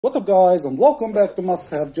What's up guys, and welcome back to Must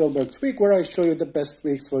Have Jailbreak Tweak, where I show you the best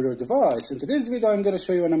tweaks for your device. In today's video I'm going to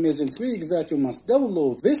show you an amazing tweak that you must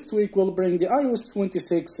download. This tweak will bring the iOS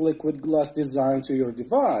 26 liquid glass design to your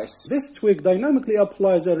device. This tweak dynamically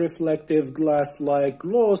applies a reflective glass-like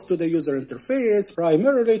gloss to the user interface,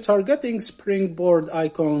 primarily targeting springboard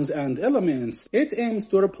icons and elements. It aims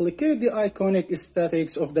to replicate the iconic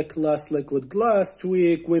aesthetics of the class liquid glass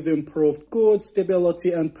tweak with improved code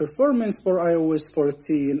stability and performance for iOS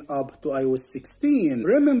 14 up to iOS 16.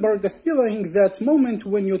 Remember the feeling, that moment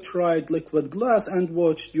when you tried liquid glass and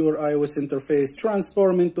watched your iOS interface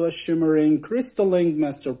transform into a shimmering crystalline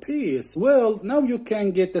masterpiece? Well, now you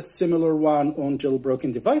can get a similar one on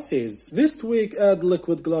jailbroken devices. This tweak adds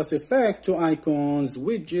liquid glass effect to icons,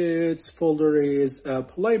 widgets, folders,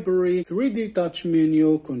 app library, 3D touch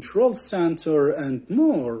menu, control center, and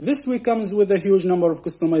more. This tweak comes with a huge number of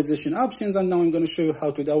customization options, and now I'm going to show you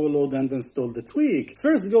how to download and install the tweak.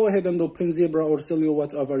 First, go ahead and open Zebra or Sileo,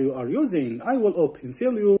 whatever you are using. I will open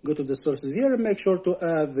Sileo, go to the sources here and make sure to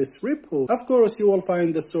add this repo. Of course, you will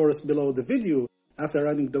find the source below the video. After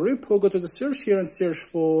adding the repo, go to the search here and search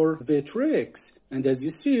for Vitreux. And as you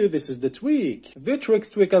see, this is the tweak.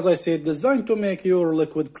 Vitreux tweak, as I said, designed to make your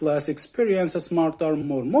liquid glass experience smarter,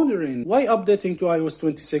 more modern. Why updating to iOS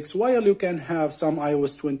 26 while you can have some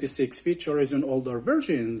iOS 26 features in older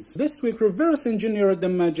versions? This tweak reverse engineered the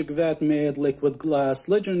magic that made liquid glass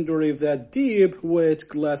legendary, that deep, wet,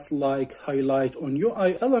 glass-like highlight on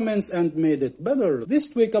UI elements, and made it better. This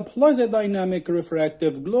tweak applies a dynamic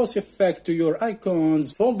refractive gloss effect to your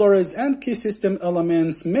icons, folders, and key system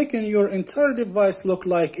elements, making your entire device look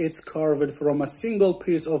like it's carved from a single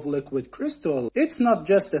piece of liquid crystal. It's not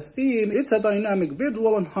just a theme, it's a dynamic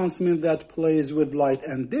visual enhancement that plays with light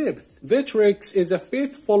and depth. Vitreux is a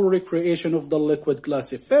faithful recreation of the liquid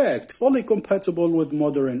glass effect, fully compatible with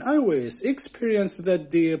modern iOS. Experience the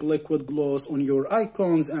deep liquid gloss on your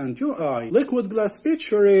icons and UI. Liquid glass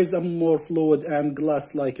features a more fluid and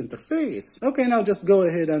glass-like interface. Okay, now just go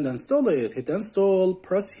ahead and install it. Hit install,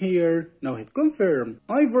 press here, now hit confirm.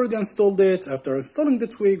 I've already installed it. After installing the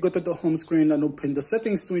tweak, go to the home screen and open the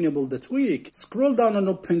settings to enable the tweak. Scroll down and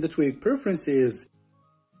open the tweak preferences.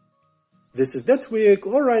 This is the tweak.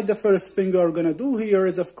 Alright, the first thing you're gonna do here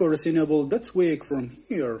is of course enable the tweak from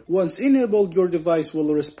here. Once enabled, your device will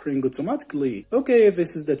respring automatically. Okay,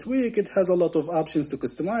 this is the tweak. It has a lot of options to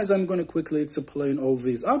customize. I'm gonna quickly explain all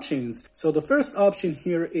these options. So the first option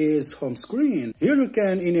here is home screen. Here you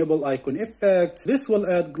can enable icon effects. This will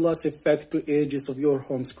add glass effect to edges of your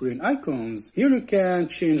home screen icons. Here you can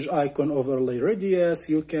change icon overlay radius.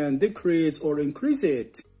 You can decrease or increase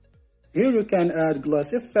it. Here you can add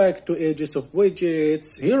glass effect to edges of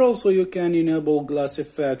widgets. Here also you can enable glass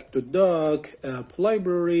effect to dock, app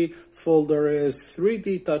library, folders,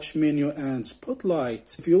 3D touch menu, and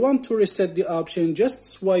spotlight. If you want to reset the option, just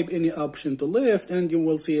swipe any option to left and you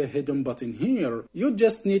will see a hidden button here. You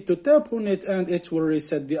just need to tap on it and it will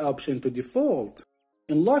reset the option to default.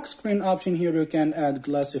 In lock screen option here, you can add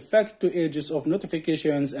glass effect to edges of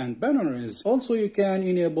notifications and banners. Also, you can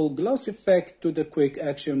enable glass effect to the quick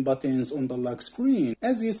action buttons on the lock screen.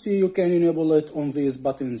 As you see, you can enable it on these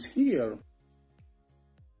buttons here.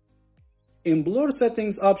 In blur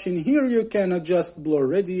settings option here, you can adjust blur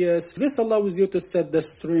radius. This allows you to set the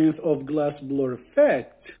strength of glass blur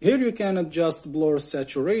effect. Here you can adjust blur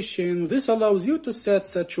saturation. This allows you to set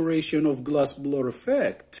saturation of glass blur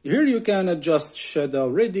effect. Here you can adjust shadow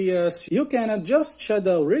radius. You can adjust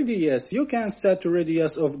shadow radius. You can set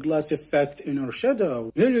radius of glass effect inner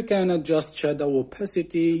shadow. Here you can adjust shadow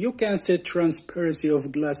opacity. You can set transparency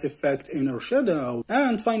of glass effect inner shadow.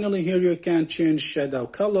 And finally, here you can change shadow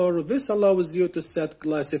color. This allows you to set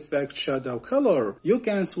glass effect shadow color. You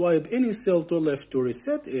can swipe any cell to left to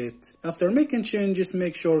reset it. After making changes,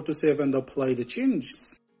 make sure to save and apply the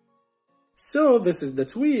changes. So this is the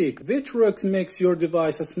tweak. Vitreux makes your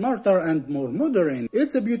device smarter and more modern.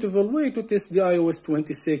 It's a beautiful way to test the iOS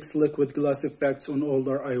 26 liquid glass effects on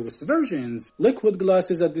older iOS versions. Liquid glass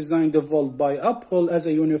is a design developed by Apple as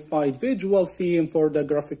a unified visual theme for the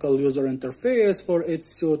graphical user interface for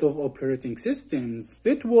its suite of operating systems.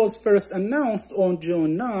 It was first announced on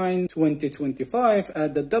June 9, 2025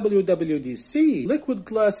 at the WWDC. Liquid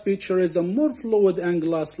glass features a more fluid and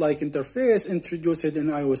glass-like interface introduced in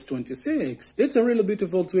iOS 26. It's a really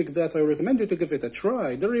beautiful tweak that I recommend you to give it a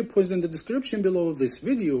try. The repo is in the description below this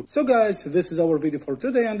video. So guys, this is our video for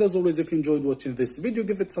today, and as always, if you enjoyed watching this video,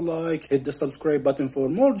 give it a like, hit the subscribe button for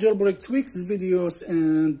more jailbreak tweaks videos,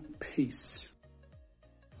 and peace.